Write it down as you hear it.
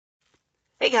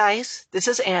Hey guys, this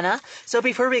is Anna. So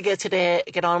before we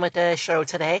get on with the show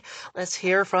today, let's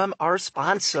hear from our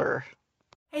sponsor.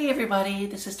 Hey everybody,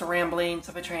 this is the Ramblings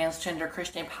of a Transgender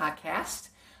Christian podcast.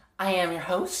 I am your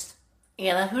host,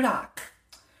 Anna Hudak.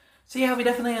 So yeah, we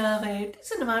definitely have a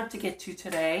decent amount to get to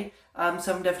today.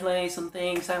 Some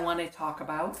things I want to talk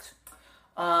about.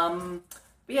 But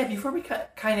yeah, before we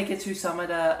kind of get to some of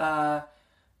the,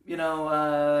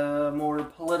 more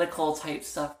political type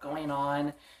stuff going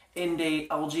on in the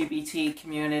LGBT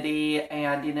community,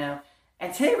 and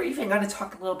today we're even going to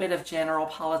talk a little bit of general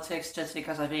politics, just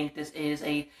because I think this is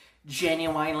a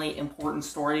genuinely important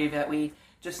story that we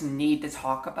just need to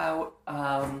talk about.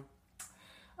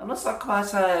 Let's talk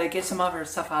about get some other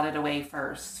stuff out of the way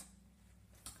first.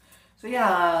 So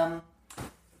yeah,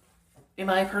 in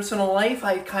my personal life,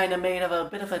 I kind of made a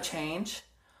bit of a change.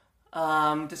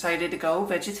 Decided to go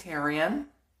vegetarian.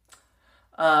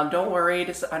 Don't worry,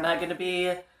 I'm not going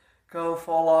to go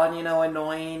full on,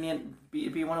 annoying and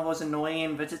be one of those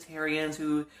annoying vegetarians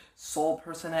whose sole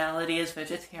personality is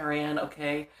vegetarian,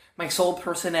 okay? My sole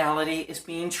personality is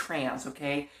being trans,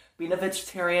 okay? Being a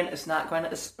vegetarian is not going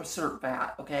to assert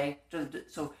that, okay?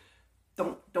 So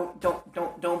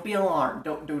don't be alarmed.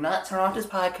 Do not turn off this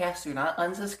podcast. Do not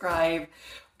unsubscribe,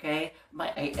 okay?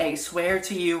 I swear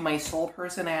to you, my sole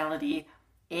personality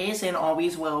is and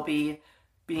always will be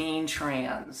being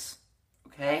trans,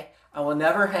 okay? I will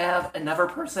never have another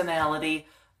personality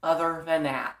other than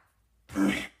that.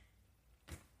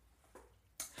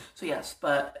 So yes,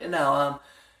 but I'm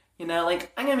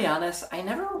gonna be honest, I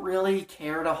never really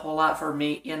cared a whole lot for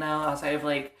meat, outside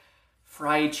of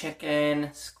fried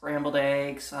chicken, scrambled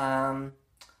eggs, and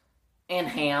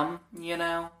ham,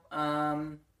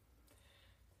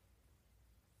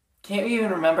 Can't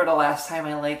even remember the last time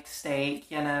I liked steak,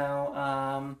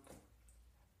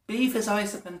 Beef has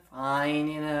always been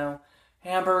fine,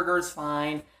 Hamburgers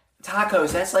fine.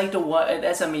 Tacos, that's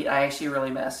that's a meat I actually really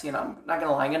miss, I'm not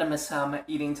gonna lie, I'm gonna miss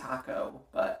eating taco,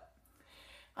 but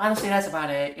honestly, that's about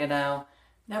it,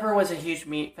 Never was a huge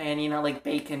meat fan, like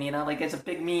bacon, it's a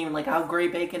big meme, how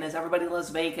great bacon is, everybody loves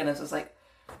bacon, it's just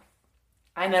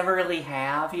I never really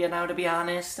have, to be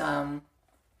honest,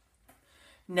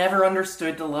 never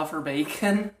understood the love for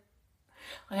bacon.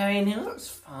 It was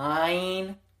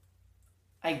fine,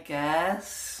 I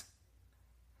guess.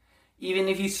 Even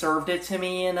if you served it to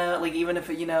me, even if,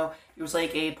 it was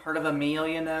a part of a meal,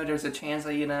 there's a chance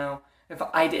that, if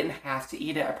I didn't have to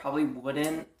eat it, I probably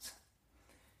wouldn't,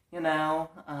 But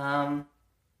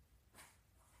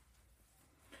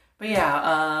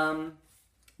yeah,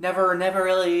 never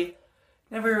really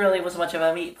was much of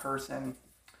a meat person,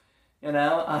 you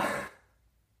know? Uh,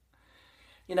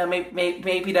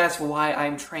 maybe that's why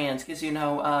I'm trans, because,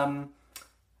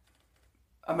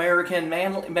 American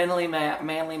manly men,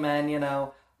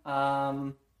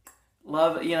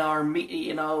 love, or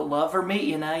meat, love or meat,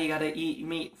 you gotta eat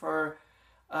meat for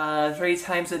 3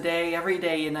 times a day, every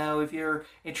day, if you're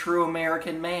a true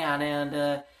American man,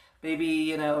 and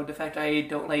maybe, the fact I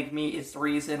don't like meat is the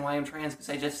reason why I'm trans, because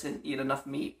I just didn't eat enough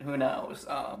meat, who knows,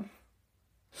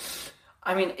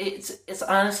 it's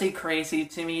honestly crazy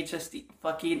to me, just the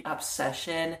fucking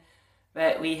obsession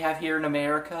that we have here in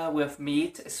America with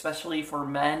meat, especially for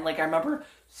men. I remember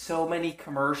so many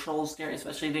commercials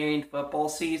especially during football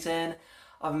season,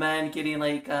 of men getting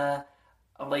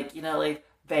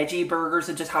veggie burgers,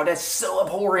 and just how that's so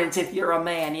abhorrent if you're a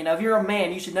man. If you're a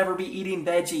man, you should never be eating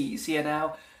veggies. You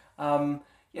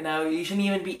shouldn't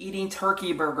even be eating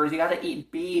turkey burgers. You gotta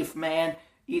eat beef, man.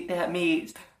 Eat that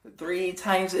meat 3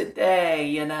 times a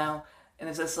day. And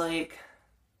it's just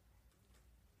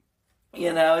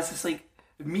it's just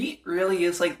meat really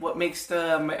is what makes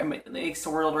the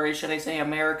world, or should I say,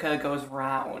 America goes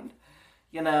round.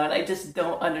 And I just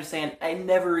don't understand. I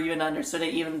never even understood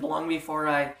it, even long before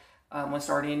I was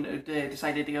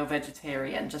decided to go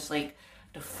vegetarian. Just the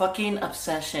fucking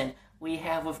obsession we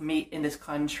have with meat in this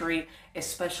country,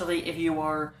 especially if you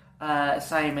are a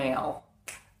male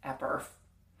at birth.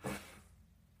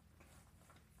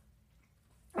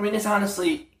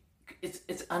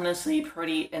 It's honestly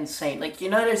pretty insane.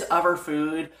 There's other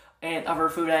food, and other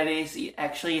food that is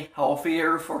actually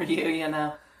healthier for you,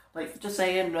 just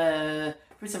saying,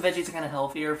 fruits and veggies are kind of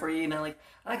healthier for you,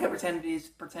 I could pretend that,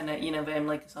 that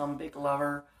I'm some big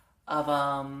lover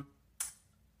of,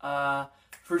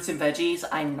 fruits and veggies.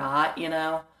 I'm not,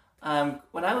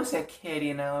 when I was a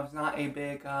kid, I was not a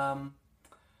big, and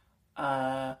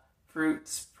I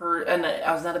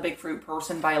was not a big fruit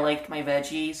person, but I liked my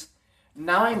veggies.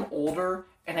 Now I'm older,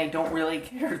 and I don't really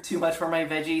care too much for my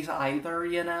veggies either,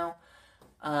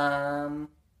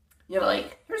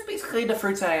 here's basically the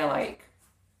fruits that I like: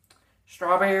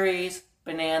 strawberries,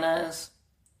 bananas,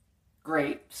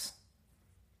 grapes.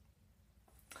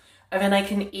 And then I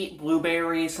can eat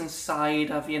blueberries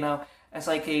inside of, as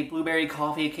like a blueberry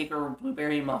coffee cake or a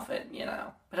blueberry muffin,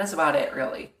 But that's about it,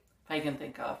 really, if I can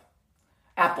think of.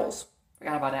 Apples.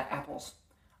 Forgot about apples.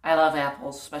 I love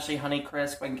apples, especially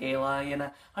Honeycrisp and Gala,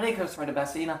 Honeycrisp are the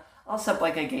best, I'll accept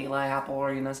like a Gala apple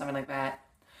or, something like that.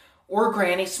 Or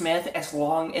Granny Smith, as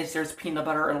long as there's peanut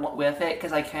butter with it,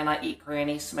 because I cannot eat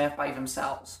Granny Smith by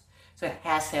themselves. So it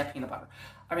has to have peanut butter.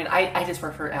 I mean, I just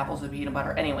prefer apples with peanut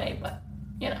butter anyway, but,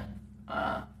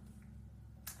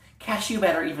 cashew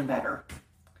butter, even better.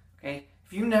 Okay?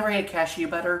 If you never had cashew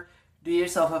butter, do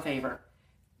yourself a favor.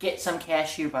 Get some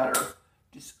cashew butter.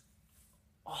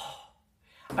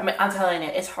 I mean, I'm telling you,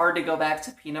 it's hard to go back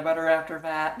to peanut butter after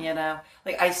that,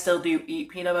 Like, I still do eat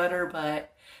peanut butter,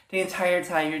 but the entire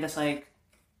time you're just like,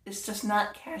 it's just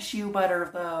not cashew butter,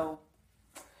 though.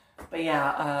 But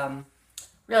yeah,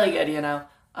 really good,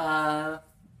 But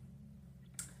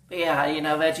yeah,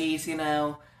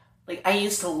 veggies, like, I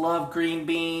used to love green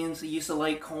beans, I used to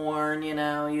like corn,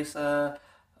 I used to,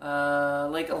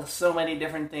 like, so many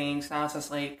different things. Now it's just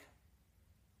like,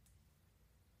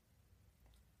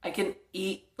 I can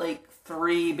eat, like,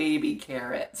 3 baby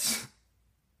carrots.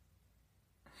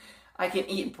 I can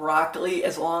eat broccoli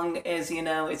as long as,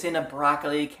 it's in a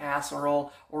broccoli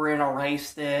casserole or in a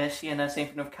rice dish, same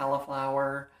thing with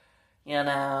cauliflower,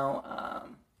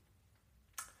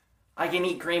 I can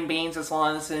eat green beans as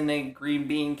long as it's in a green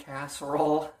bean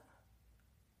casserole.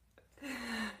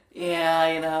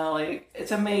 Yeah, like,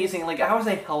 it's amazing. Like, I was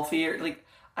a healthier, like,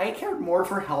 I cared more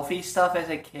for healthy stuff as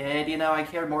a kid, I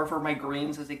cared more for my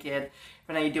greens as a kid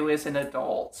than I do as an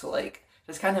adult. So, like,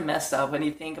 it's kind of messed up when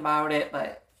you think about it,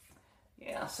 but,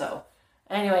 yeah, so.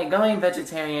 Anyway, going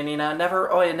vegetarian, and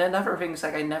another thing is,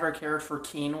 like, I never cared for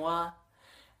quinoa.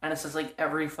 And it's just, like,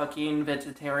 every fucking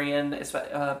vegetarian,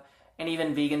 and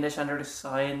even vegan dish under the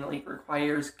sun, like,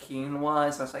 requires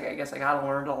quinoa. So it's like, I guess I gotta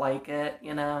learn to like it,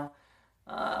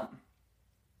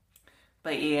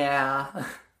 But, yeah.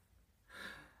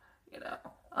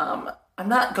 I'm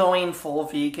not going full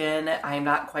vegan. I'm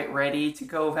not quite ready to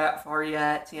go that far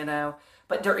yet,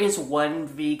 But there is one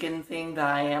vegan thing that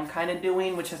I am kind of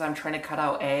doing, which is I'm trying to cut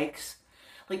out eggs.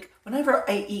 Like, whenever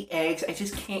I eat eggs, I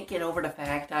just can't get over the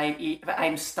fact that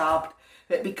I'm stopped,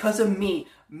 that because of me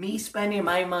spending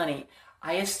my money,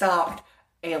 I have stopped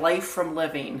a life from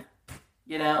living.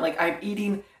 Like, I'm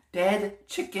eating dead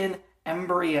chicken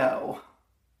embryo.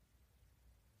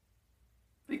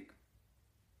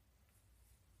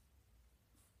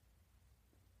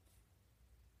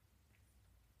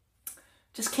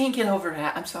 Just can't get over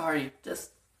that. I'm sorry.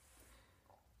 Just,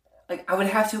 like, I would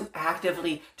have to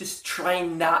actively just try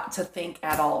not to think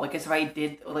at all. Because if I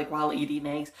did, like, while eating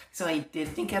eggs, so I did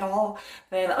think at all,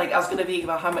 then, like, I was going to think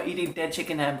about how I'm eating dead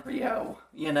chicken embryo,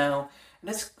 And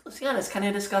let's be honest, kind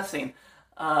of disgusting.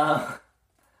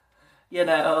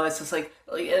 It's just like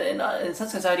in some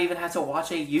sense, I'd even have to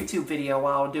watch a YouTube video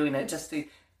while doing it just to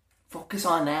focus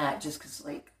on that, just because,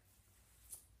 like,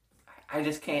 I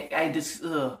just can't,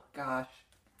 gosh.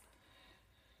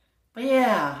 But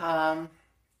yeah,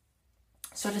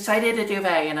 so decided to do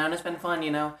that, and it's been fun,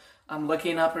 I'm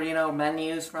looking up,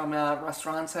 menus from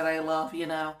restaurants that I love,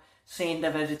 seeing the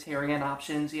vegetarian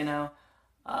options,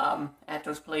 at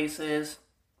those places,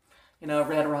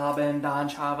 Red Robin, Don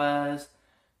Chavez,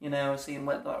 seeing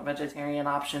what the vegetarian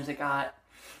options it got.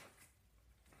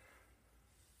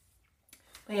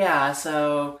 But yeah,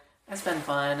 so that's been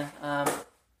fun.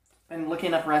 Been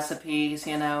looking up recipes,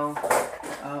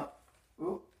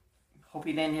 hope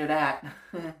you didn't hear that.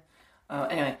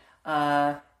 Anyway,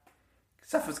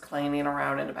 stuff was cleaning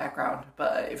around in the background,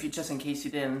 but just in case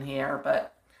you didn't hear,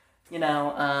 but,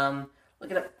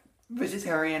 looking up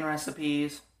vegetarian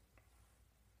recipes.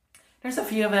 There's a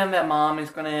few of them that Mom is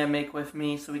going to make with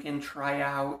me so we can try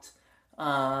out.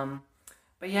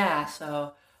 But yeah,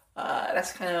 so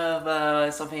that's kind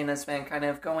of something that's been kind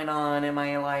of going on in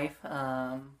my life.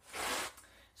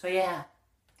 So yeah,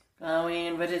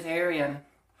 going vegetarian.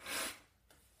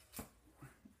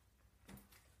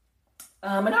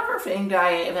 Another thing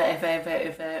that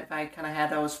if I kind of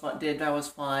had that was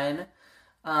fun,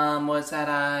 was that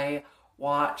I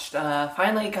watched,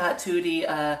 finally got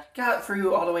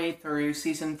through all the way through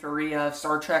season 3 of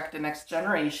Star Trek: The Next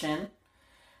Generation.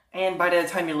 And by the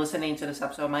time you're listening to this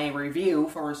episode, my review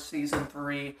for season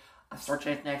 3 of Star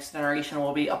Trek: Next Generation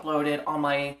will be uploaded on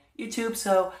my YouTube.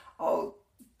 So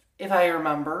if I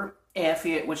remember,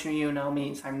 which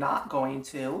means I'm not going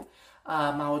to,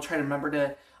 I will try to remember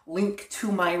to link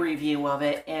to my review of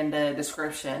it in the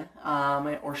description,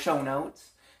 or show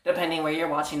notes, depending where you're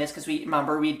watching this, because we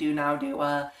do now do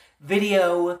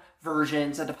video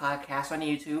versions of the podcast on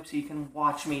YouTube, so you can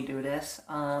watch me do this.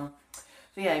 So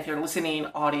yeah, if you're listening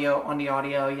audio on the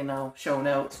audio, show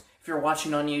notes. If you're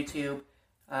watching on YouTube,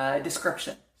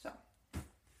 description.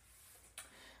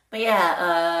 But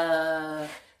yeah,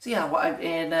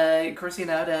 and of course,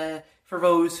 for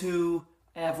those who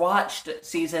have watched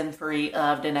season 3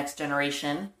 of The Next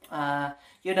Generation,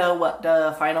 you know what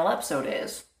the final episode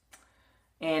is.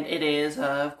 And it is,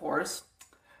 of course,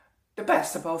 the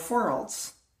best of both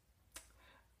worlds.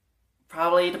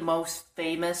 Probably the most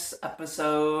famous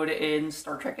episode in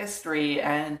Star Trek history,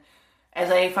 and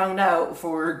as I found out,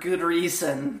 for good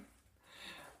reason.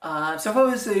 So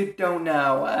for those who don't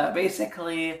know,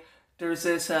 basically, there's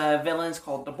this villains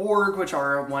called the Borg, which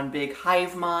are one big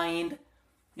hive mind.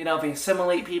 They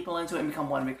assimilate people into it and become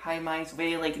one big hive mind, so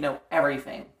they, know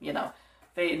everything,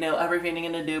 They know everything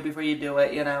you're gonna do before you do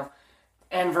it,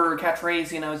 And their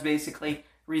catchphrase, is basically,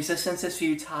 resistance is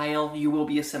futile, you will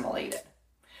be assimilated.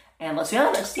 And let's be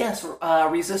honest, yes,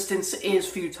 resistance is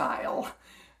futile.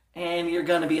 And you're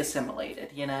gonna be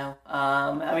assimilated,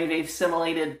 they've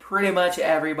assimilated pretty much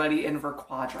everybody in their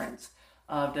quadrants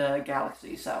of the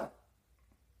galaxy, so.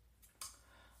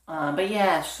 But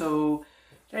yeah, so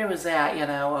there was that,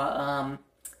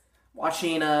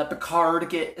 watching Picard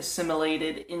get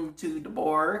assimilated into the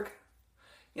Borg.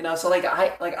 So I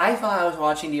thought I was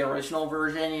watching the original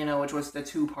version, which was the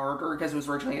 2-parter, because it was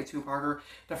originally a 2-parter.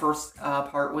 The first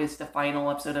part was the final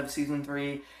episode of season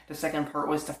 3. The second part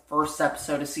was the first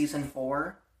episode of season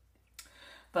 4.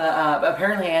 But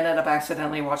apparently I ended up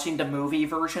accidentally watching the movie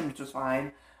version, which was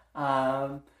fine.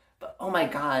 But oh my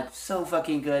god, so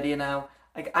fucking good,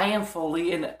 I am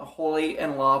wholly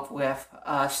in love with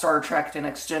Star Trek The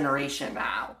Next Generation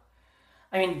now.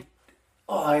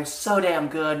 It's so damn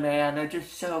good, man. They're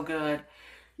just so good.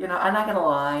 I'm not gonna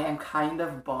lie, I'm kind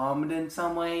of bummed in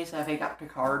some ways that they got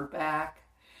Picard back.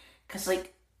 Because,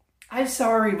 I'm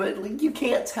sorry, but, you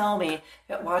can't tell me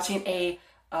that watching a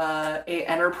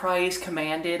Enterprise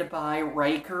commanded by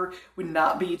Riker would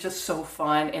not be just so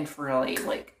fun and thrilling.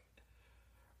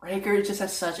 Riker just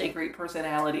has such a great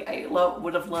personality. I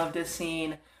would have loved to have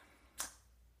seen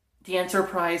the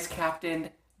Enterprise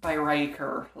captained by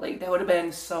Riker. That would have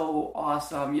been so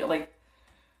awesome.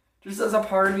 Just as a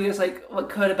part of me is what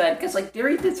could have been. Because,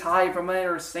 during the time, from what I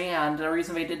understand, the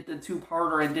reason they did the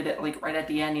 2-parter and did it, right at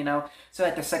the end, so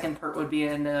that the second part would be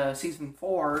in season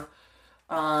 4,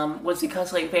 was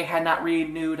because, they had not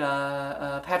renewed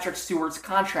Patrick Stewart's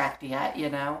contract yet,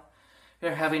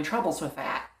 They're having troubles with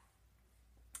that.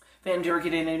 Then they were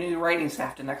getting a new writing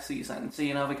staff the next season. So,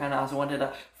 they kind of also wanted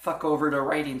to fuck over the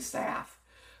writing staff.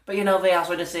 But, they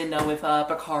also just didn't know if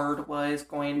Picard was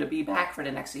going to be back for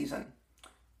the next season.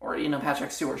 Or,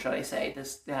 Patrick Stewart, should I say,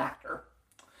 the actor.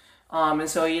 And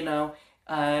so,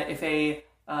 if they,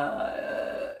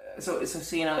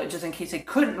 just in case they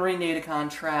couldn't renew the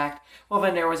contract, well,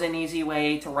 then there was an easy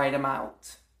way to write him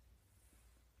out.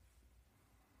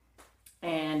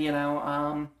 And,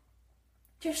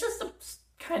 there's just a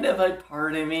kind of a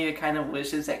part of me that kind of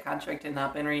wishes that contract had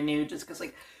not been renewed, just because,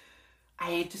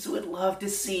 I just would love to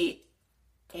see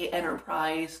a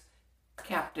Enterprise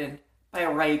captain by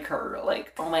Riker.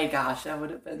 Oh my gosh, that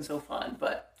would have been so fun.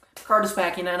 But Picard is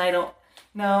back, and I don't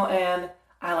know, and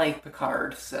I like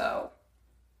Picard, so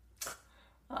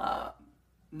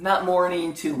not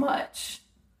mourning too much,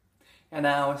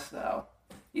 so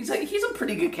he's a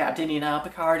pretty good captain,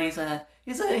 Picard, he's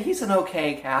an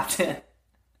okay captain.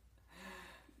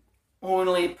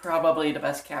 Only probably the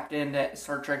best captain that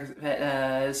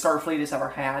Starfleet has ever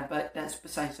had, but that's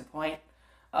besides the point.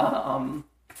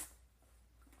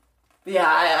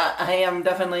 Yeah, I am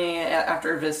definitely,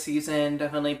 after this season,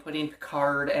 definitely putting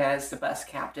Picard as the best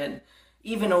captain,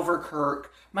 even over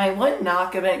Kirk. My one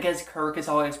knock against Kirk has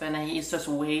always been that he's just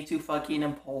way too fucking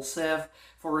impulsive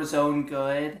for his own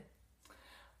good.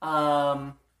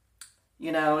 So,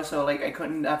 I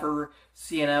couldn't ever,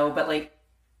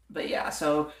 but yeah,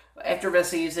 so after this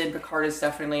season, Picard is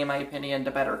definitely, in my opinion,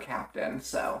 the better captain,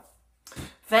 so.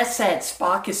 That said,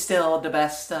 Spock is still the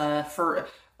best,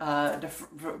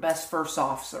 best first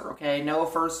officer, okay? No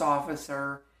first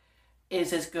officer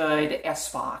is as good as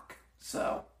Spock,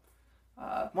 so.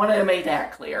 Wanted to make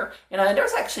that clear.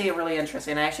 There's actually a really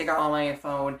interesting, I actually got on my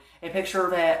phone, a picture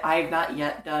that I've not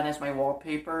yet done as my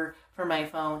wallpaper for my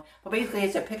phone, but basically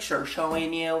it's a picture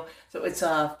showing you, so it's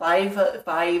five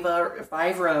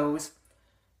rows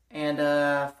and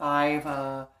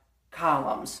 5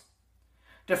 columns.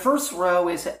 The first row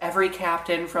is every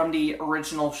captain from the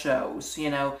original shows,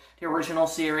 the original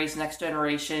series, Next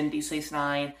Generation, Deep Space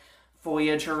Nine,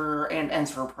 Voyager, and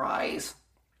Enterprise.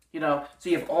 So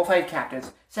you have all 5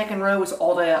 captains. Second row is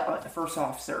all the first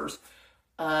officers.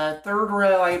 Third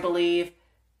row, I believe,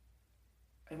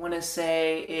 I want to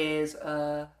say is,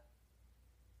 trying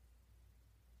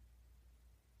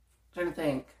to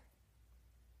think.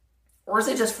 Or is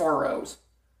it just 4 rows?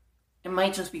 It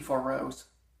might just be 4 rows.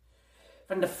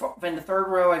 Then the third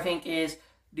row, I think, is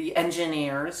the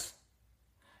engineers.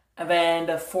 And then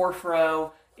the fourth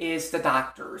row is the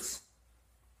doctors.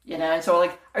 And so,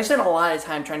 I spent a lot of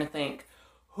time trying to think,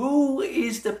 who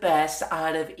is the best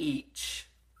out of each?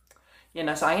 So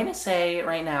I'm going to say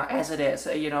right now, as it is,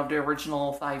 the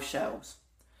original 5 shows.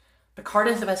 Picard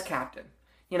is the best captain.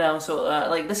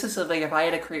 So, this is, if I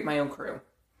had to create my own crew,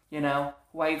 who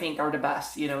I think are the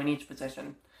best, in each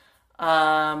position.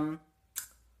 I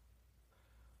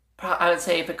would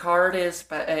say Picard is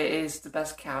the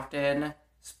best captain.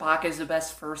 Spock is the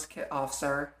best first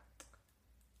officer.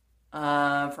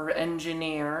 For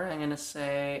engineer, I'm gonna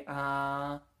say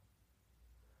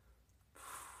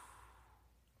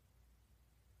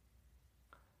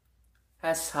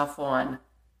that's a tough one.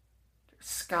 There's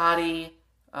Scotty.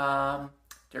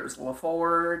 There's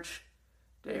LaForge.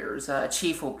 There's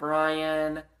Chief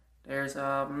O'Brien. There's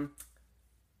that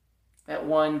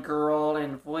one girl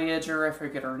in Voyager. I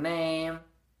forget her name.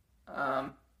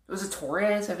 Was it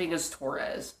Torres? I think it was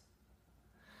Torres.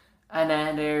 And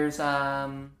then there's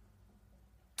oh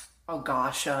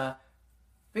gosh, I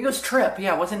think it was Trip.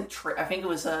 Yeah, it wasn't Trip. I think it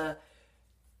was I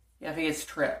think it's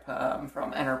Trip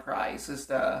from Enterprise is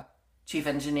the chief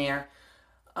engineer.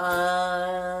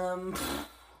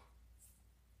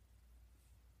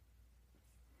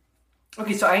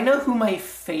 Okay, so I know who my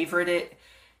favorite is.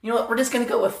 You know what? We're just gonna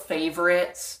go with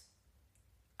favorites.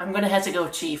 I'm gonna have to go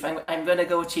with Chief. I'm gonna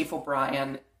go with Chief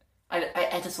O'Brien.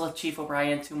 I just love Chief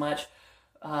O'Brien too much.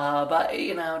 But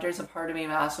there's a part of me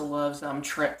that also loves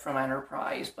Trip from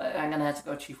Enterprise. But I'm gonna have to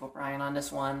go Chief O'Brien on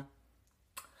this one.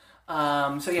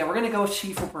 So yeah, we're gonna go with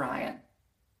Chief O'Brien.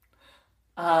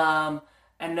 And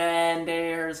then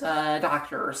there's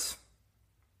doctors.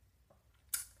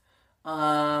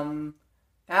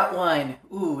 That one,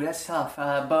 ooh, that's tough.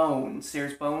 Bones.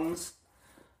 There's Bones,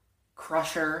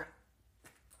 Crusher.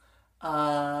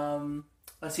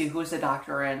 Let's see, who's the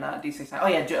doctor in D69? Oh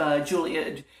yeah,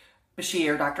 Julia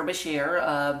Bashir, Dr.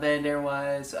 Bashir. Then there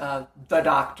was the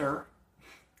Doctor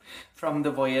from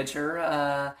the Voyager.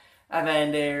 And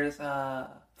then there's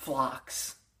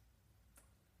Phlox.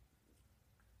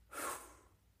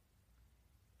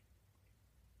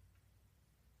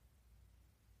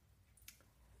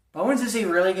 Bones is a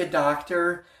really good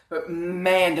doctor, but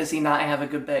man, does he not have a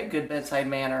good bedside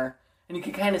manner. And you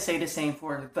can kind of say the same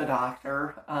for the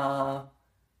Doctor.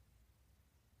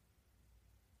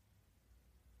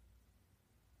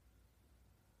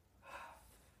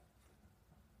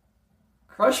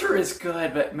 Crusher is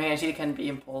good, but man, she can be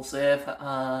impulsive.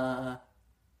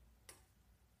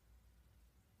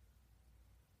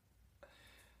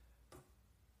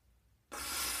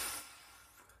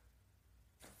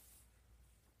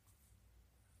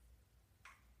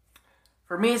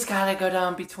 For me, it's gotta go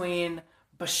down between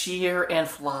Bashir and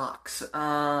Phlox. Because,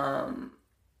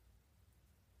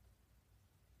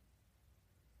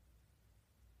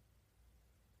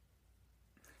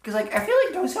 I feel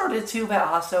like those are the two that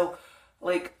also,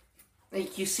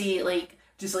 you see,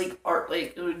 just, art,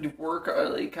 work,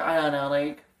 I don't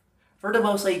know, for the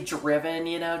most, driven,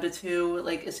 the two,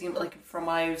 it seems, from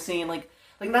what I've seen,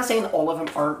 not saying all of them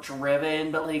aren't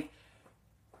driven, but,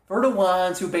 for the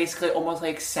ones who basically almost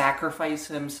sacrifice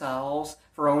themselves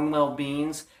for own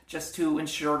well-beings just to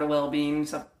ensure the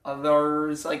well-beings of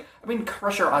others.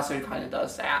 Crusher also kind of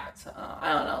does that.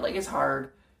 I don't know. It's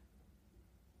hard.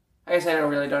 I guess I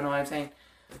really don't know what I'm saying.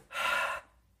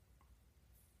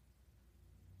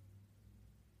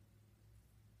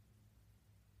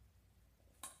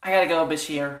 I gotta go with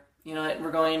Bashir. You know what?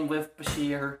 We're going with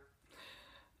Bashir.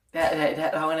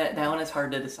 That one is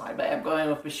hard to decide, but I'm going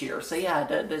with Bashir. So yeah,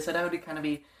 so that would kind of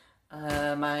be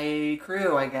my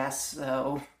crew, I guess.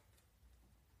 So,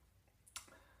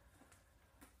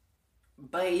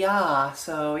 but yeah,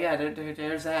 so yeah,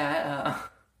 there's that.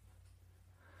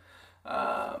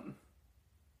 But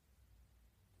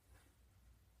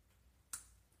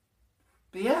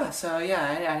yeah, so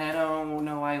yeah, I don't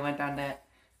know why I went down that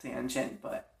tangent,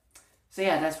 but so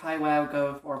yeah, that's probably what I would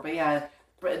go for. But yeah.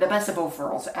 The best of both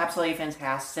worlds. Absolutely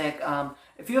fantastic.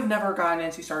 If you have never gotten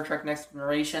into Star Trek Next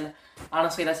Generation,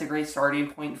 honestly, that's a great starting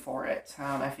point for it,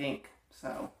 I think.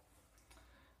 So,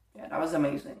 yeah, that was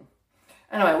amazing.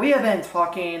 Anyway, we have been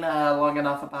talking long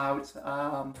enough about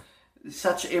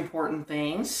such important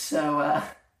things, so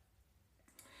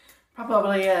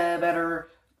probably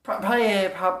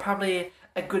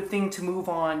a good thing to move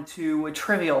on to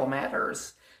trivial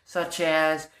matters, such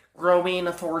as growing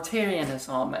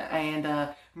authoritarianism and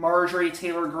Marjorie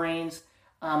Taylor Greene's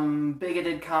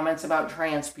bigoted comments about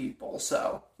trans people.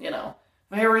 So,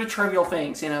 very trivial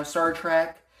things. Star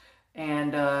Trek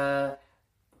and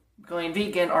going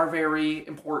vegan are very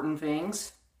important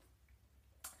things.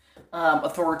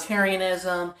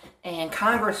 Authoritarianism and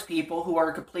Congress people who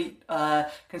are complete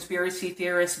conspiracy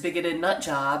theorists, bigoted nut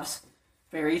jobs,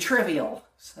 very trivial.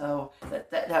 So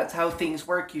that's how things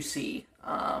work, you see.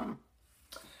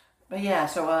 But yeah,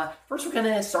 so first we're going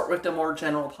to start with the more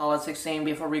general politics thing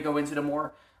before we go into the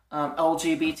more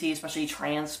LGBT, especially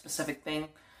trans-specific thing.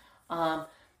 So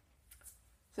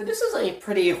this is a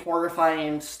pretty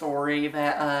horrifying story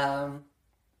that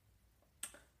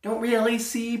don't really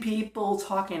see people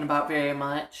talking about very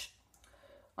much.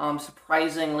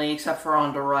 Surprisingly, except for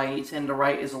on the right, and the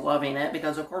right is loving it,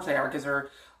 because of course they are, because they're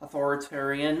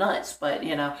authoritarian nuts. But,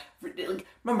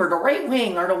 remember, the right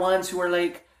wing are the ones who are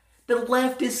like, the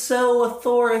left is so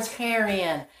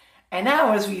authoritarian. And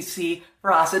now, as we see,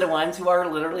 we're also the ones who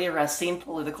are literally arresting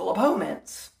political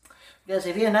opponents. Because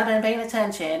if you've not been paying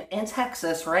attention, in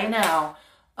Texas right now,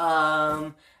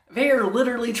 they're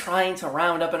literally trying to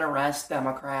round up and arrest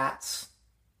Democrats.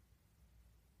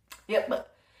 Yep,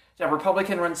 but the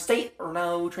Republican-run state are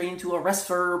now trying to arrest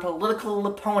their political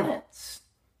opponents.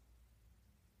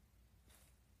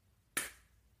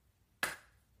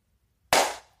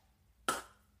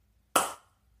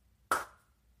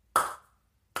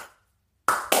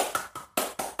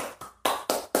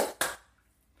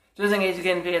 Just in case you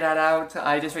couldn't figure that out,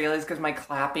 I just realized because my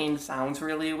clapping sounds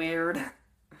really weird.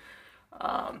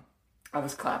 I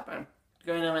was clapping.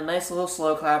 Going to a nice little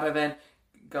slow clap and then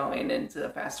going into the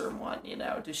faster one,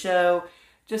 to show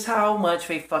just how much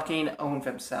they fucking own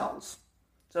themselves.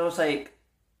 So it's like,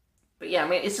 but yeah, I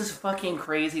mean, it's just fucking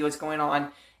crazy what's going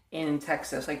on in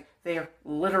Texas. Like, they are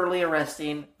literally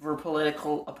arresting their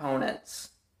political opponents.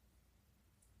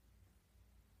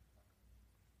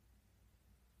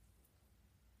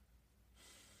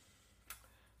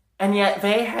 And yet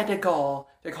they had to call,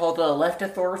 they're called the left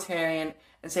authoritarian,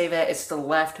 and say that it's the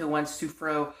left who wants to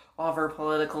throw all of our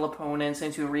political opponents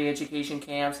into re-education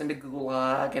camps, into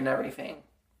gulag and everything.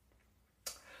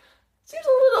 Seems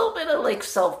a little bit of like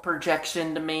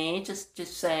self-projection to me, just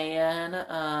saying.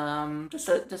 Just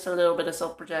a little bit of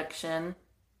self-projection.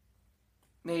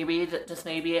 Maybe, just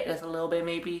maybe, just a little bit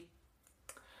maybe.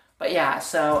 But yeah,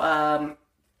 so,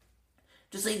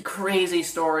 just a crazy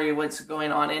story what's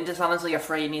going on, and just honestly a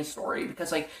frightening story,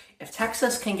 because like, if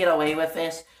Texas can get away with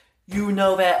this, you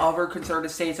know that other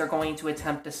conservative states are going to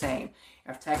attempt the same.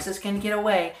 If Texas can get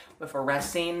away with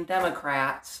arresting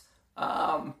Democrats,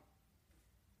 other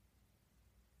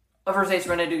states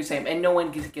are going to do the same, and no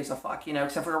one gives a fuck,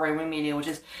 except for the right-wing media, which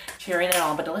is cheering it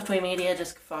on, but the left-wing media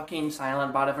just fucking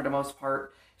silent about it for the most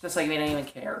part. It's just like they don't even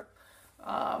care.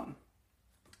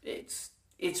 It's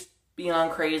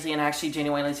beyond crazy and actually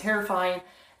genuinely terrifying,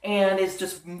 and it's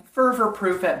just further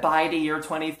proof that by the year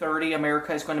 2030,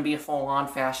 America is going to be a full-on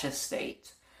fascist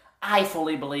state. I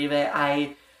fully believe it.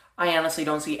 I honestly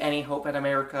don't see any hope that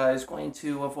America is going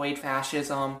to avoid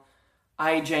fascism.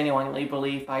 I genuinely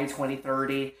believe by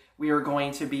 2030, we are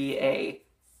going to be a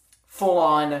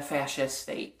full-on fascist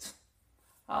state.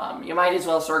 You might as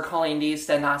well start calling these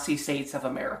the Nazi states of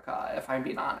America, if I'm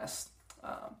being honest.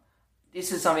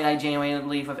 This is something I genuinely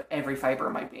believe with every fiber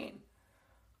of my being.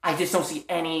 I just don't see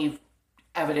any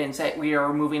evidence that we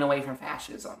are moving away from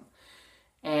fascism.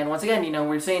 And once again,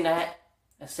 we're saying that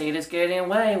a state is getting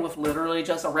away with literally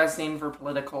just arresting for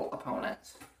political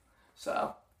opponents.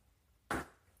 So,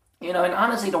 and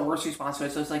honestly, the worst response to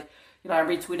it was like, I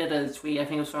retweeted a tweet, I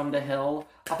think it was from The Hill,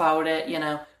 about it,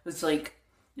 it's like,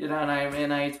 and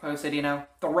I posted,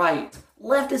 the right,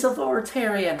 left is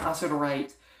authoritarian, also the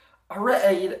right,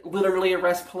 literally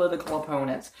arrest political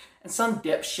opponents. And some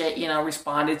dipshit,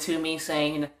 responded to me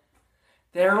saying,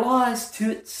 their laws,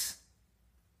 toots.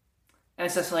 And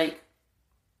it's just like,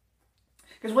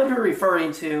 because what we're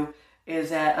referring to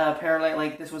is that apparently,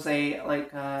 like, this was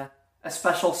a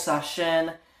special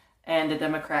session, and the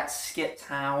Democrats skipped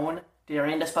town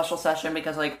during the special session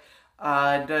because, like,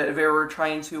 they were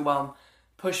trying to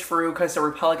push through, because the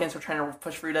Republicans were trying to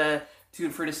push through the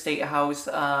state house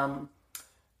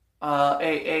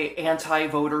a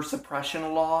anti-voter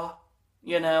suppression law,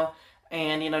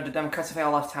 and the Democrats, if they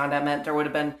all left town, that meant there would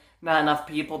have been not enough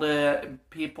people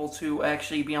to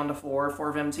actually be on the floor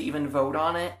for them to even vote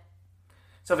on it.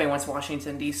 So they went to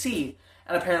Washington D.C.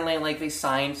 and apparently, like, they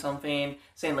signed something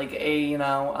saying like, we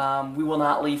will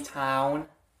not leave town,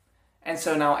 and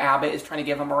so now Abbott is trying to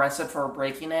get them arrested for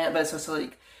breaking it. But it's just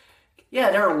like, Yeah,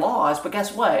 there are laws, but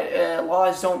guess what?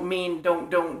 Laws don't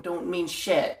mean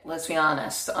shit. Let's be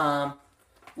honest.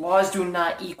 Laws do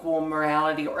not equal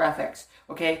morality or ethics.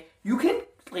 Okay, you can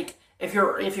like if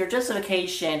your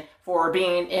justification for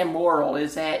being immoral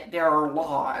is that there are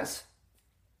laws.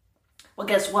 Well,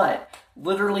 guess what?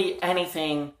 Literally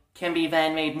anything can be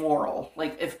then made moral.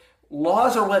 Like if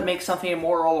laws are what makes something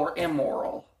moral or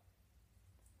immoral,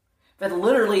 then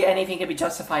literally anything can be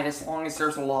justified as long as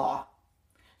there's a law.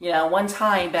 You know, one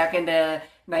time back in the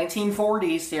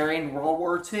 1940s during World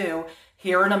War II,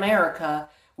 here in America,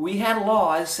 we had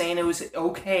laws saying it was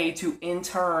okay to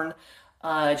intern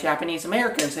Japanese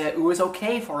Americans. It was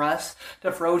okay for us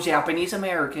to throw Japanese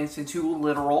Americans into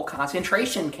literal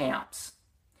concentration camps.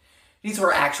 These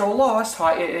were actual laws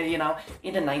taught, in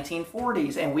the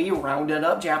 1940s, and we rounded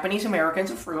up Japanese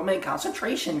Americans and threw them in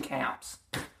concentration camps.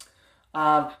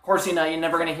 Of course, you're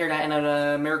never going to hear that in an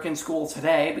American school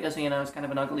today because, it's kind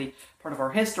of an ugly part of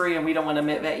our history, and we don't want to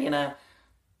admit that,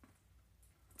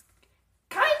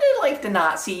 kind of like the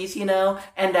Nazis, and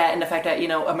the fact that,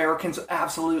 Americans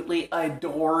absolutely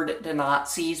adored the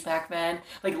Nazis back then.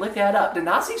 Like, look that up. The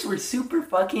Nazis were super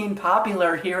fucking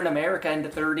popular here in America in the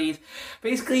 30s.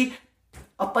 Basically,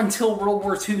 up until World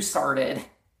War II started.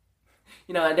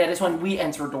 That is when we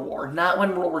entered the war, not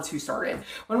when World War II started.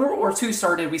 When World War II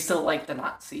started, we still liked the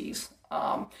Nazis.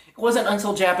 It wasn't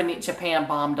until Japan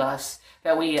bombed us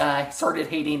that we started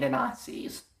hating the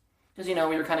Nazis. Because,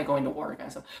 we were kind of going to war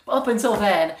against them. But up until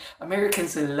then,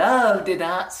 Americans loved the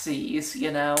Nazis, We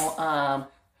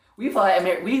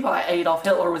thought Adolf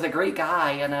Hitler was a great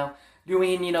guy,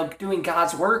 doing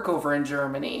God's work over in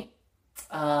Germany.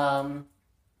 But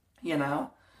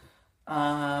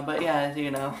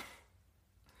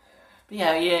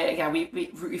yeah,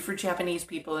 we threw Japanese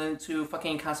people into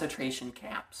fucking concentration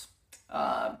camps.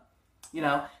 So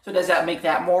does that make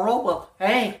that moral? Well,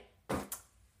 hey,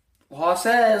 law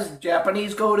says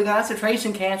Japanese go to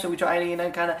concentration camps, and we try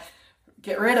to, kind of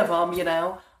get rid of them,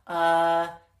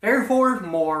 therefore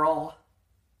moral.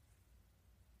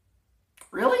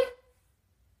 Really?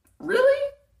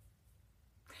 Really?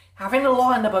 Having a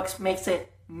law in the books makes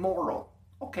it moral,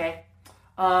 okay?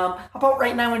 How about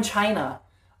right now in China?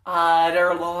 There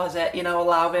are laws that,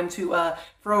 allow them to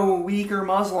throw Uyghur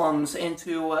Muslims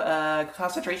into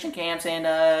concentration camps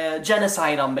and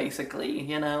genocide them, basically,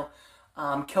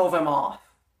 kill them off.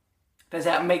 Does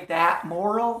that make that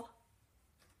moral?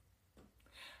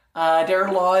 There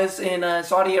are laws in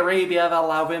Saudi Arabia that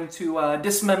allow them to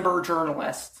dismember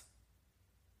journalists.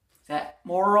 Is that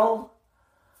moral?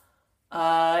 There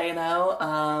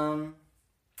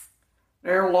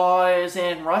are laws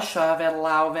in Russia that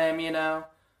allow them,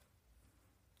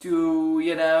 to,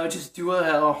 just do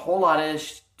a whole lot of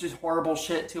just horrible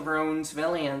shit to their own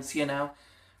civilians,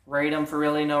 raid them for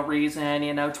really no reason,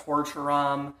 torture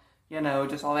them,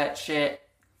 just all that shit.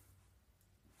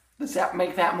 Does that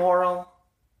make that moral?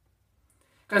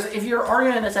 Because if your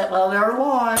argument is that, well, there are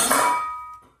laws.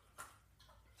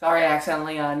 Sorry, I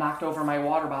accidentally knocked over my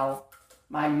water bottle.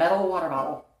 My metal water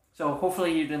bottle. So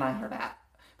hopefully you did not hear that.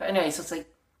 But anyway, so it's like,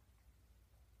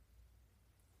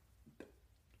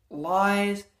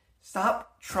 lies.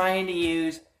 Stop trying to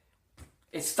use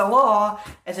it's the law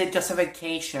as a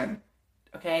justification.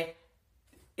 Okay?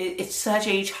 It's such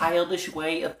a childish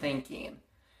way of thinking.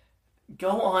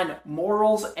 Go on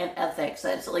morals and ethics.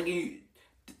 That's like you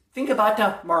think about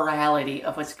the morality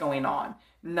of what's going on,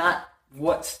 not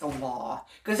what's the law.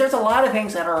 Because there's a lot of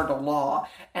things that are the law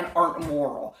and aren't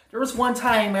moral. There was one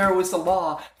time there was the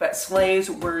law that slaves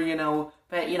were,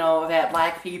 that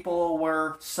black people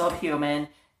were subhuman.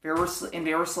 They were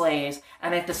slaves,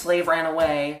 and if the slave ran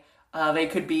away, they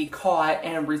could be caught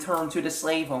and returned to the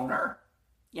slave owner,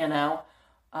 and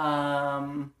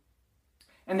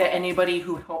that anybody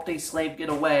who helped a slave get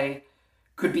away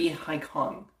could be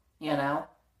hung,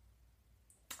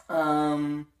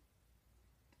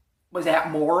 Was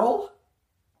that moral?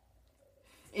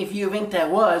 If you think that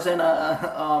was, and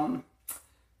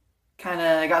kind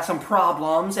of got some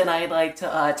problems, and I'd like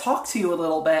to talk to you a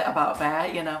little bit about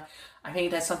that, I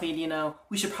think that's something,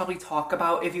 we should probably talk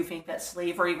about if you think that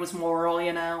slavery was moral,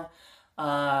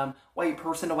 white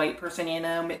person to white person,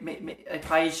 I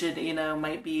probably should,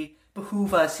 might be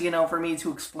behoove us, for me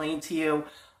to explain to you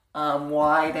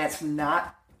why that's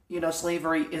not,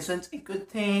 slavery isn't a good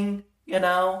thing,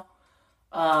 so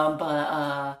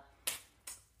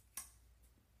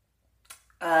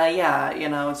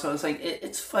it's like,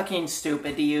 it's fucking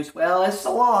stupid to use, well, it's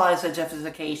the law as a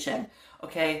justification,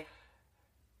 okay?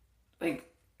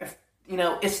 Like, if,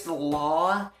 it's the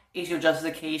law is your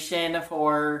justification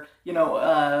for,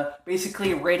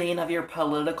 basically ridding of your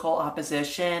political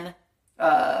opposition,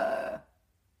 kind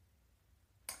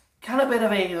of bit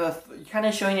of kind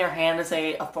of showing your hand as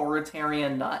a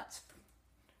authoritarian nut.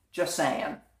 Just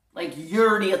saying. Like,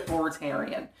 you're the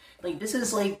authoritarian. Like, this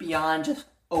is, like, beyond just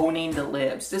owning the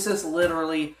libs. This is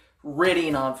literally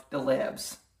ridding of the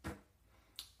libs.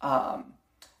 But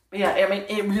yeah, I mean,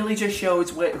 it really just shows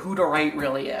who the right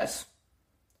really is.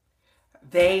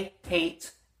 They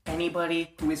hate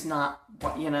anybody who is not,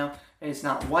 is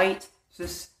not white,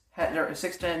 cisgender,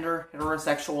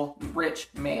 heterosexual, rich,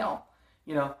 male,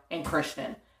 and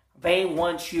Christian. They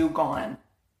want you gone.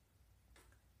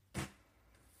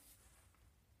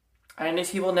 And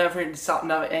these people never stop,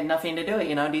 nothing to do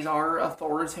it. These are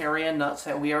authoritarian nuts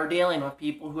that we are dealing with,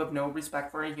 people who have no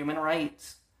respect for human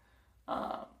rights.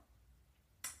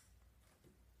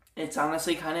 It's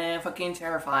honestly kind of fucking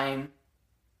terrifying.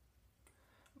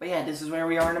 But yeah, this is where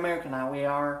we are in America now. We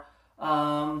are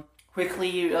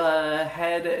quickly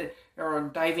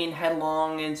diving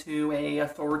headlong into a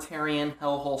authoritarian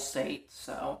hellhole state.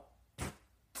 So,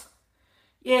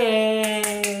 yay!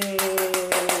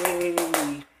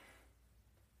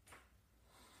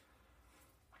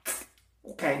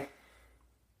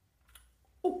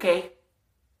 Okay.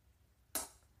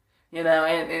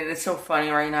 And it's so funny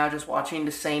right now just watching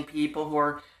the same people who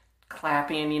are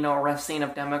clapping, arresting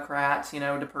of Democrats,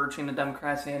 purging the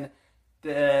Democrats in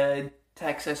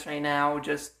Texas right now,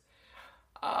 just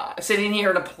sitting here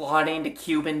and applauding the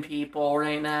Cuban people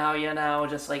right now,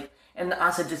 just like, and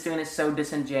also just doing it so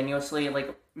disingenuously,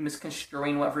 like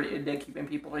misconstruing whatever the Cuban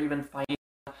people are even fighting,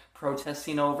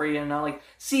 protesting over, like,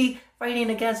 see, fighting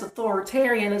against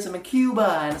authoritarianism in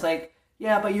Cuba, and it's like,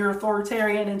 yeah, but you're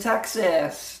authoritarian in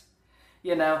Texas,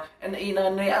 and they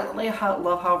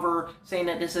love how we're saying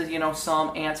that this is,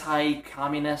 some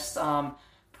anti-communist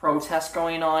protest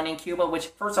going on in Cuba, which,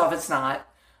 first off, it's not.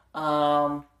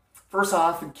 First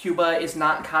off, Cuba is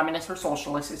not communist or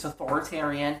socialist, it's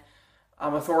authoritarian.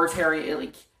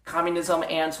 Communism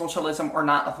and socialism are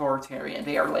not authoritarian.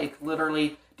 They are, like,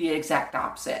 literally the exact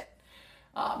opposite.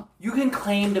 You can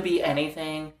claim to be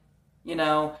anything,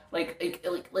 like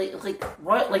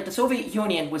the Soviet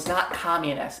Union was not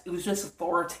communist. It was just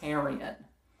authoritarian,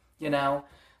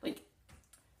 like,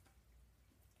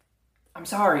 I'm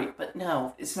sorry, but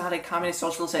no, it's not a communist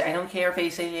socialist. I don't care if they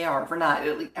say they are. If we're not.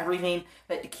 Everything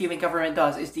that the Cuban government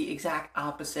does is the exact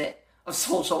opposite of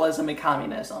socialism and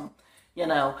communism,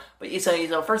 But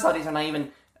so first off, these are not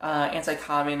even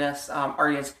anti-communist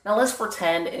arguments. Now let's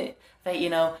pretend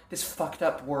that, this fucked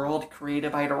up world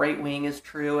created by the right wing is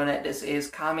true and that this is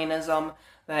communism,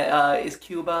 that is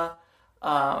Cuba.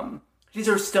 These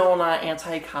are still not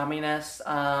anti-communist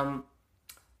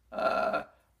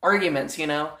arguments,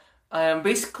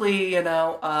 basically,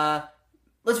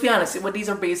 let's be honest, what these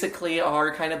are basically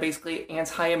are kind of basically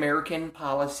anti-American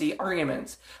policy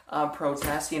arguments,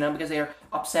 protests, because they are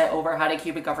upset over how the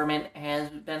Cuban government has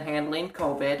been handling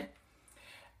COVID.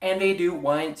 And they do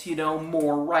want,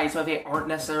 more rights, but they aren't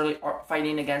necessarily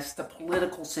fighting against the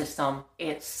political system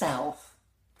itself.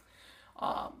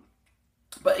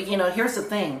 But, here's the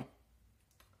thing.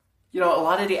 And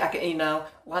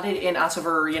also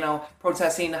for,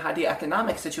 protesting the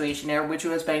economic situation there, which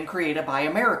has been created by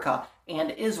America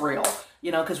and Israel,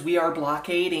 because we are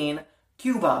blockading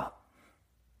Cuba.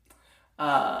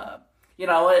 I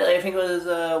think it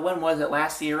was, when was it,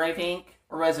 last year, I think?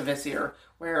 Or was it this year?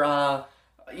 Where,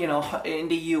 in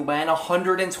the UN,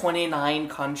 129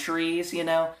 countries,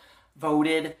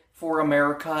 voted for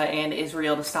America and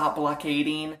Israel to stop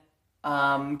blockading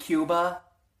Cuba.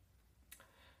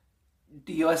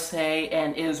 The USA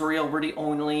and Israel were the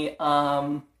only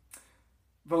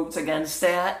votes against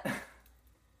that.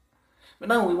 But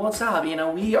no, we won't stop.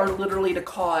 We are literally the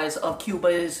cause of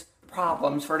Cuba's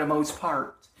problems for the most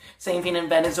part. Same thing in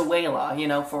Venezuela,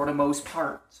 for the most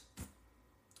part.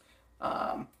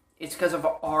 It's because of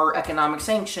our economic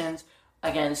sanctions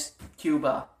against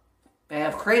Cuba. They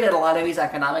have created a lot of these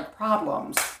economic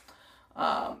problems.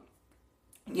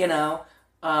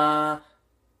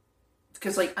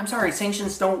 Because, I'm sorry,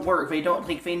 sanctions don't work. They don't,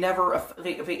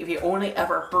 they only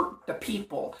ever hurt the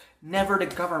people, never the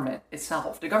government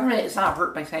itself. The government is not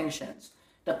hurt by sanctions.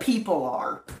 The people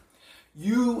are.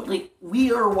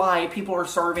 We are why people are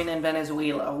starving in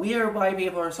Venezuela. We are why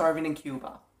people are starving in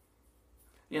Cuba.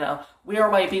 We are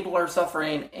why people are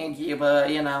suffering in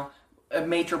Cuba, a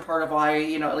major part of why,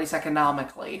 at least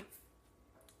economically.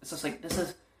 It's just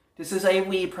this is a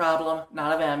we problem,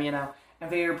 not a them,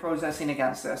 and they are protesting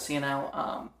against this,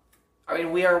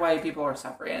 we are why people are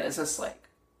suffering. It's just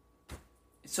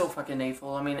it's so fucking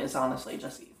evil. It's honestly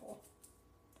just evil.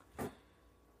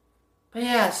 But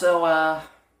yeah, so,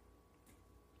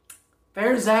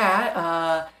 there's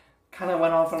that. kind of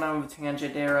went off on a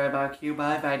tangent there about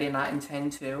Cuba, if I did not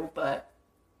intend to, but,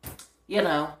 you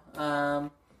know,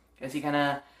 guess you kind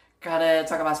of gotta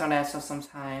talk about some of that stuff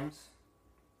sometimes.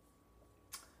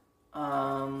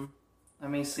 Let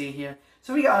me see here.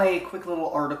 So we got a quick little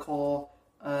article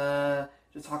to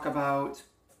talk about.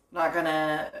 Not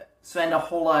gonna spend a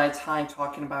whole lot of time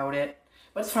talking about it,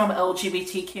 but it's from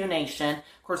LGBTQ Nation.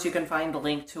 Of course, you can find the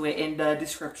link to it in the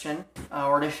description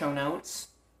or the show notes.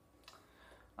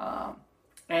 And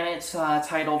it's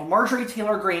titled, Marjorie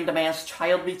Taylor Greene demands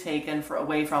child be taken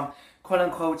away from,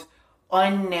 quote-unquote,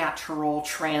 unnatural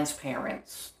trans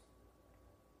parents.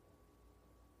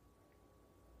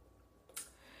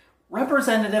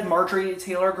 Representative Marjorie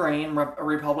Taylor Greene, a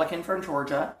Republican from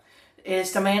Georgia,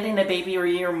 is demanding a baby be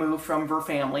removed from her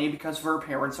family because her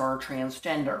parents are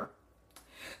transgender.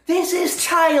 This is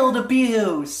child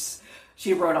abuse,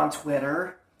 she wrote on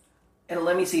Twitter. And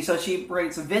let me see, so she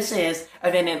writes, this is,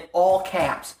 and then in all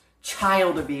caps,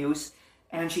 child abuse,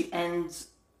 and she ends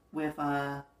with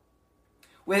it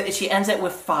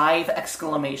with 5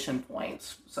 exclamation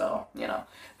points. So, you know,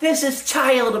 this is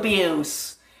child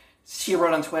abuse, she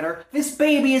wrote on Twitter. This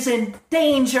baby is in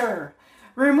danger.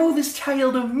 Remove this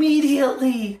child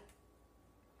immediately.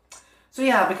 So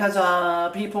yeah, because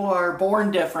people are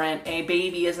born different, a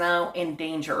baby is now in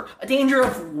danger. A danger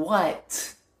of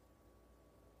what?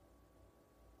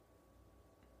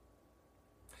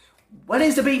 What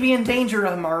is the baby in danger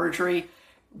of, Marjorie?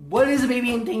 What is the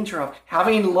baby in danger of?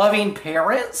 Having loving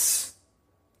parents?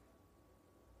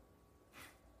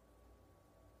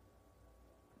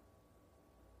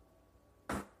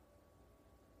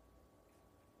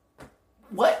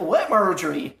 What,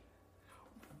 Marjorie?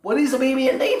 What is the baby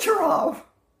in danger of?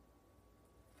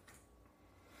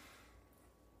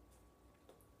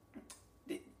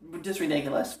 Just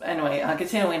ridiculous. Anyway,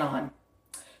 continuing on.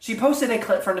 She posted a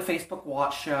clip from the Facebook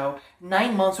Watch show,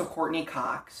 9 Months with Courtney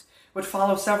Cox, which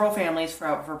follows several families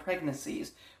throughout her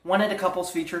pregnancies. One of the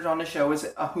couples featured on the show is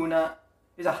Ahunu.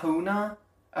 That's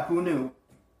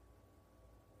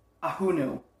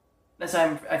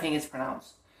how I think it's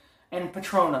pronounced. And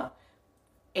Petrona,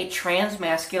 a trans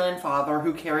masculine father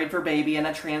who carried her baby, and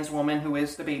a trans woman who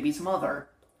is the baby's mother.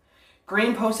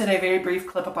 Greene posted a very brief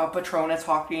clip about Petrona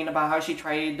talking about how she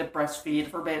tried to breastfeed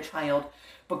her child,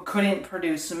 but couldn't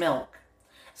produce milk.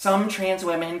 Some trans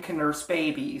women can nurse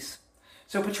babies,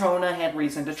 so Petrona had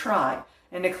reason to try.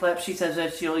 In the clip, she says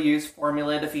that she'll use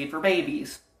formula to feed her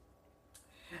babies.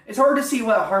 It's hard to see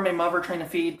what harm a mother trying to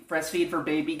breastfeed her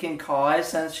baby can cause,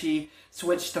 since she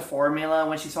switched to formula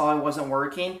when she saw it wasn't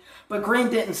working, but Greene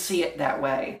didn't see it that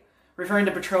way, referring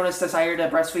to Petrona's desire to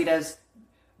breastfeed as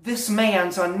this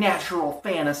man's unnatural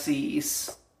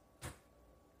fantasies.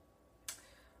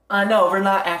 No, they're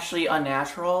not actually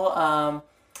unnatural.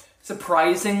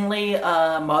 Surprisingly,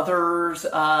 mothers,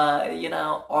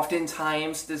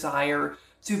 oftentimes desire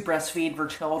to breastfeed their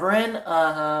children.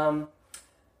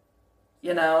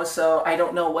 So I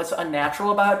don't know what's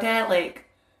unnatural about that.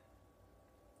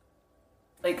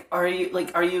 Are you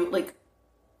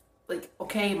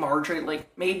okay, Marjorie,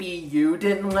 maybe you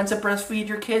didn't want to breastfeed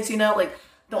your kids, the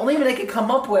only thing I could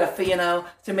come up with,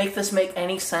 to make this make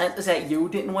any sense is that you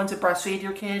didn't want to breastfeed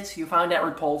your kids. You found that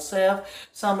repulsive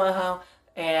somehow,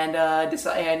 and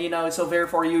so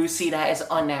therefore you see that as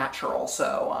unnatural.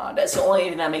 So that's the only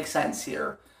thing that makes sense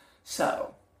here.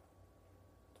 So,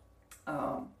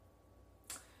 so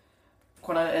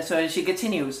she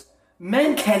continues.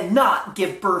 Men cannot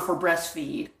give birth or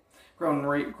breastfeed,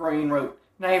 Greene wrote.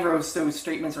 Neither of those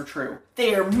statements are true.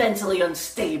 They are mentally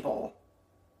unstable.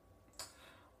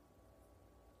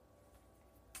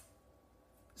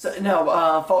 So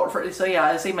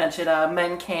as I mentioned,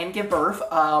 men can give birth.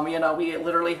 We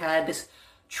literally had this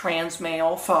trans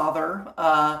male father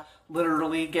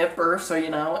literally give birth. So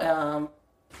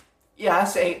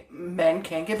yes, men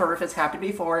can give birth. It's happened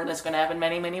before, and it's going to happen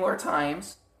many, many more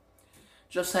times.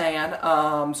 Just saying.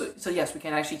 So yes, we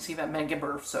can actually see that men give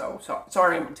birth. So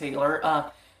sorry,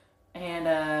 Taylor. And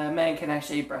men can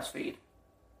actually breastfeed.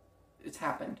 It's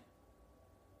happened.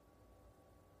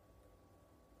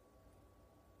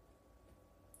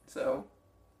 So,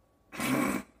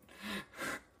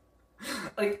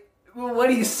 what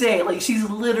do you say? She's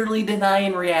literally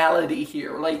denying reality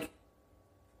here.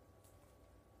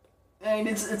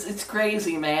 It's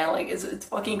crazy, man. It's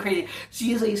fucking crazy.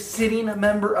 She is a sitting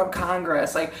member of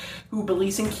Congress, who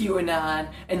believes in QAnon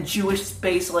and Jewish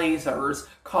space lasers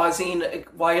causing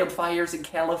wildfires in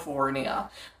California,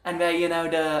 and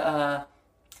that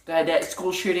that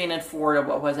school shooting in Florida.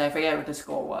 What was I forget what the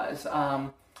school was.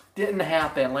 Didn't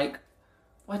happen.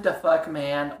 What the fuck,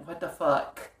 man? What the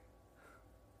fuck?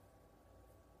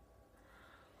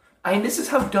 this is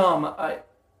how dumb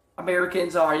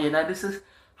Americans are, this is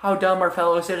how dumb our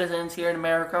fellow citizens here in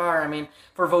America are. I mean,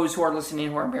 for those who are listening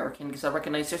who are American, because I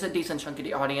recognize there's a decent chunk of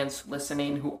the audience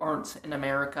listening who aren't in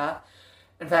America.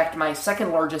 In fact, my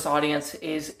second largest audience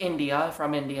is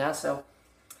from India, so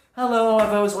hello,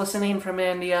 those listening from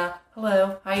India.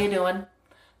 Hello, how you doing?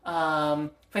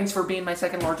 Thanks for being my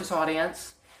second largest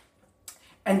audience.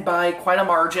 And by quite a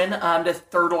margin, the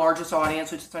third largest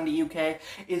audience, which is from the UK,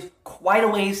 is quite a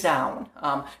ways down.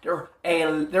 They're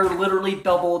literally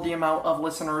double the amount of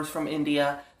listeners from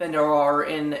India than there are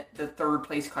in the third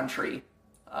place country,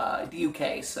 the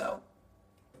UK. So,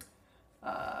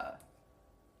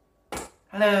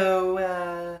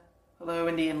 hello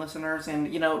Indian listeners,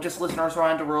 and just listeners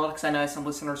around the world, because I know I have some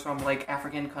listeners from like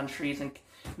African countries, and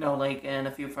and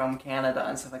a few from Canada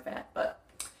and stuff like that. But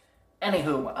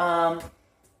anywho,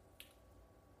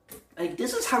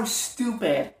 this is how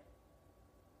stupid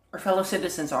our fellow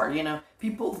citizens are,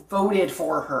 People voted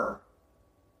for her.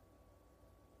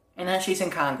 And now she's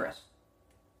in Congress.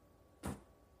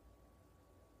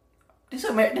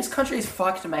 This country is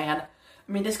fucked, man.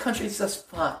 I mean, this country is just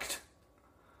fucked.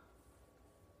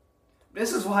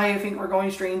 This is why I think we're going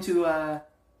straight into,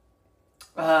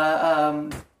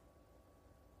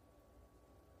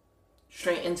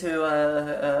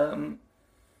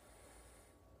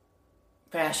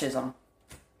 fascism.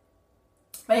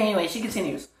 But anyway, she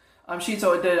continues.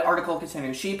 The article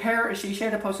continues. She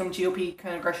shared a post from GOP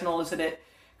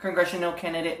congressional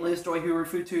candidate Liz Joy, who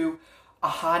referred to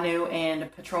Ahanu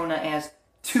and Petrona as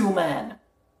two men.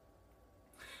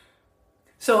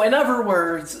 So in other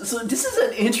words, this is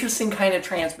an interesting kind of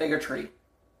trans bigotry.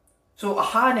 So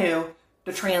Ahanu,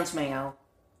 the trans male,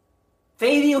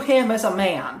 they view him as a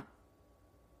man.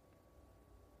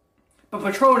 But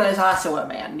Petrona is also a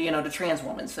man, the trans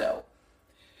woman, so.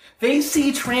 They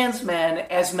see trans men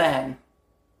as men.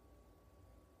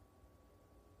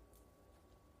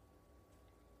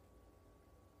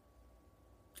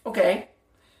 Okay.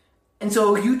 And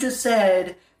so you just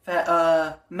said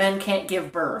that men can't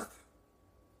give birth.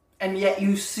 And yet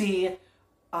you see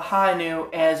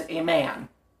Ahanu as a man.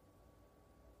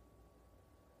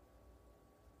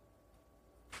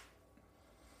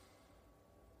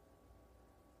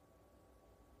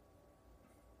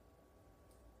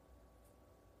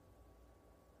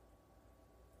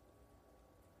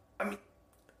 I mean,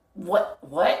 what?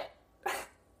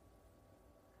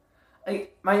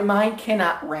 My mind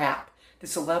cannot wrap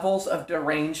this levels of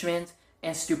derangement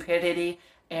and stupidity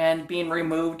and being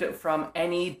removed from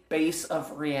any base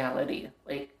of reality.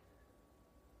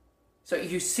 So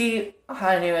you see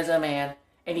Ahanu as a man,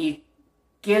 and he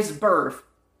gives birth,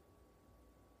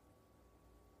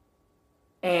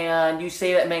 and you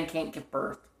say that men can't give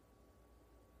birth.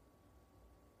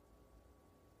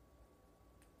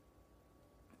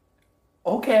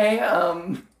 Okay,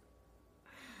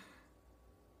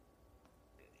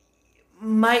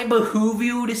 might behoove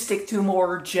you to stick to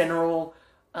more general,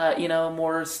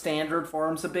 more standard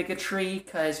forms of bigotry,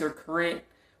 because your current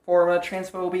form of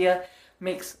transphobia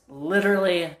makes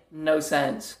literally no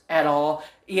sense at all,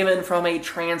 even from a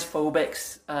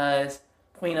transphobic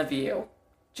point of view.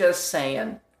 Just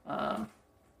saying.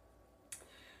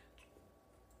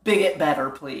 Bigot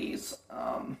better, please.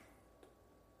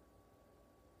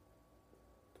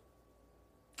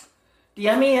 The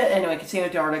Emmy, anyway, continue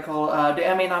with the article. The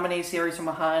Emmy nominated series from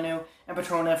Ahanu and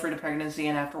Petrona for the pregnancy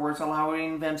and afterwards,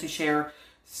 allowing them to share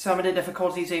some of the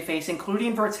difficulties they face,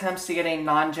 including for attempts to get a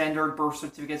non-gendered birth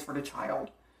certificates for the child.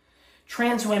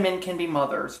 Trans women can be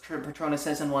mothers, Petrona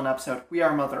says in one episode. We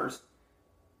are mothers.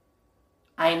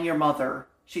 I am your mother,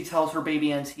 she tells her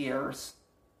baby in tears.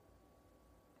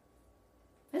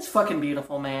 It's fucking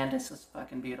beautiful, man. This is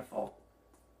fucking beautiful.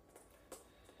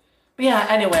 But yeah,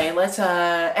 anyway, let's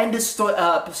end this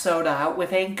episode out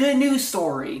with a good news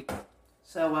story.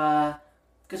 So,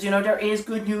 because, there is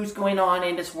good news going on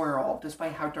in this world,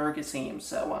 despite how dark it seems.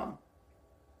 So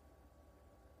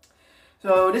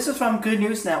this is from Good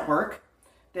News Network.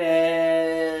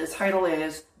 The title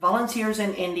is, Volunteers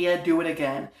in India Do It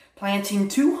Again, Planting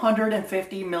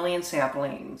 250 million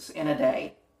saplings in a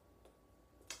day.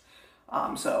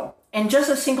 In just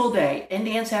a single day,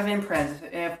 Indians have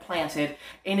planted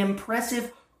an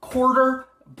impressive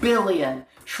 250 million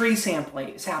tree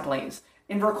saplings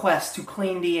in request to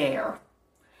clean the air.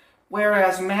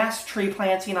 Whereas mass tree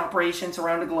planting operations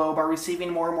around the globe are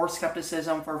receiving more and more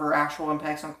skepticism for their actual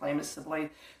impacts on climate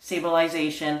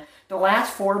stabilization, the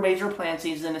last 4 major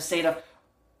plantings in the state of,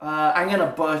 I'm going to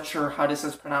butcher how this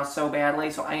is pronounced so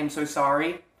badly, so I am so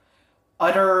sorry,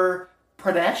 Uttar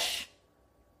Pradesh.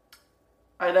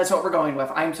 That's what we're going with.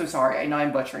 I'm so sorry. I know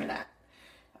I'm butchering that.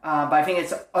 but I think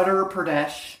it's Uttar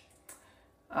Pradesh.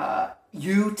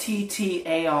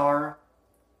 UTTAR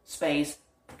space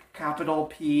capital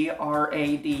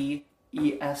PRADESH.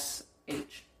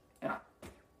 Yeah.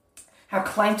 Have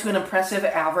climbed to an impressive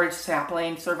average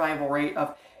sapling survival rate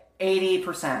of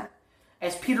 80%.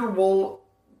 As Peter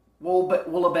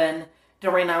Wolleben, the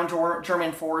renowned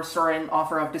German forester and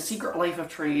author of The Secret Life of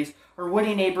Trees, or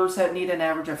woody neighbors that need an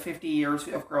average of 50 years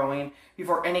of growing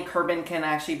before any carbon can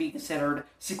actually be considered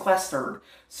sequestered.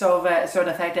 So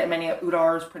the fact that many of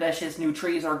Uttar Pradesh's new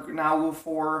trees are now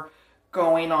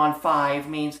going on 5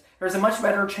 means there's a much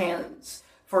better chance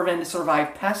for them to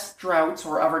survive pests, droughts,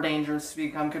 or other dangers to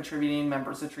become contributing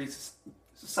members of tree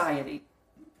society.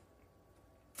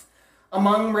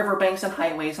 Among riverbanks and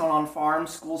highways, on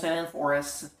farms, schools, and in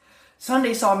forests,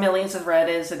 Sunday saw millions of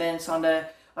residents of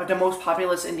the most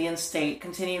populous Indian state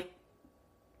continue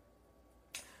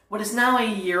what is now a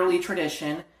yearly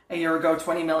tradition. A year ago,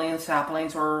 20 million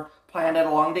saplings were planted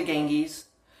along the Ganges,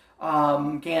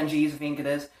 I think it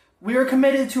is. We are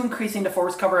committed to increasing the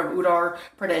forest cover of Uttar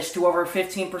Pradesh to over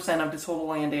 15% of the total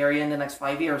land area in the next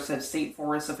 5 years, said state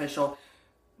forest official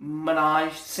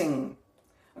Manoj Singh.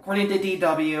 According to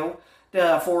DW,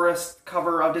 the forest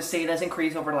cover of the state has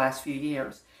increased over the last few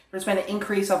years. There's been an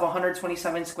increase of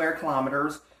 127 square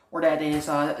kilometers, or that is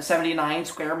 79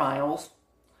 square miles,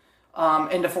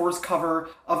 in the forest cover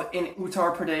in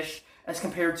Uttar Pradesh as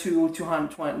compared to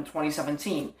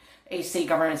 2017. A state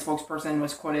government spokesperson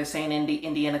was quoted as saying in the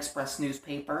Indian Express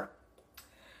newspaper.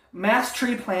 Mass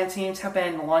tree plantings have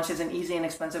been launched as an easy and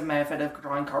expensive method of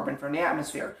drawing carbon from the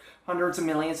atmosphere. Hundreds of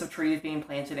millions of trees being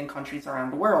planted in countries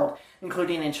around the world,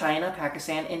 including in China,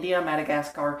 Pakistan, India,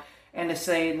 Madagascar, and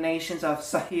the nations of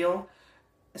Sahel,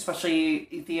 especially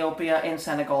Ethiopia and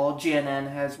Senegal,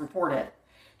 GNN has reported.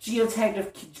 Geotagged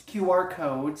with QR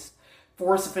codes,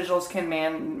 forest officials can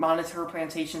monitor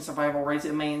plantation survival rates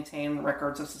and maintain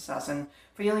records of success and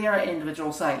failure at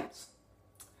individual sites.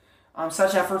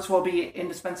 Such efforts will be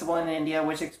indispensable in India,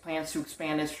 which plans to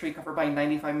expand its tree cover by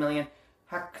 95 million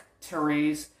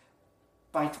hectares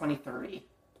by 2030.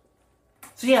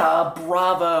 So yeah,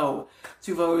 bravo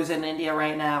to those in India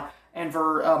right now and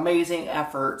for amazing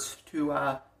efforts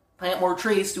to plant more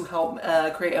trees to help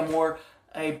create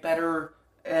a better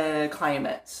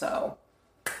climate. So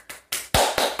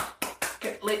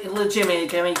legitimately,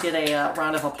 can we get a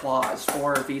round of applause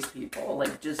for these people?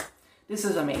 This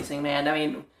is amazing, man. I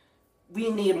mean, we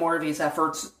need more of these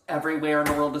efforts everywhere in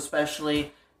the world,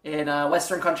 especially in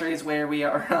Western countries where we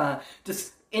are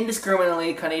just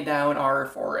indiscriminately cutting down our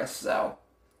forests. So,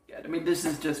 yeah, I mean, this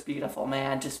is just beautiful,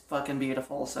 man. Just fucking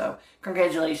beautiful. So,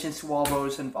 congratulations to all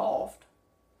those involved.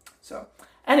 So,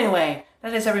 anyway,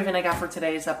 that is everything I got for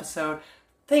today's episode.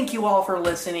 Thank you all for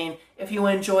listening. If you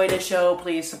enjoyed the show,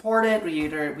 please support it. We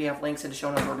have links in the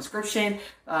show notes or description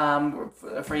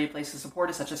for you places to support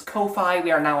it, such as Ko-Fi.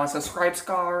 We are now on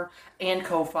Subscribestar and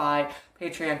Ko-Fi,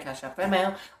 Patreon, Cash App,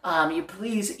 Venmo. You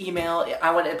please email.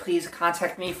 I want to please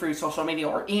contact me through social media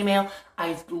or email.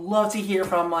 I'd love to hear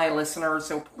from my listeners,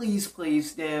 so please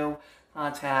do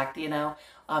contact.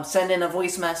 Send in a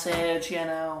voice message.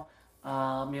 You'll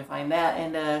find that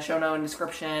in the show note and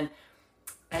description.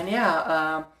 And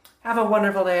yeah, have a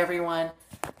wonderful day, everyone.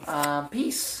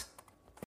 Peace.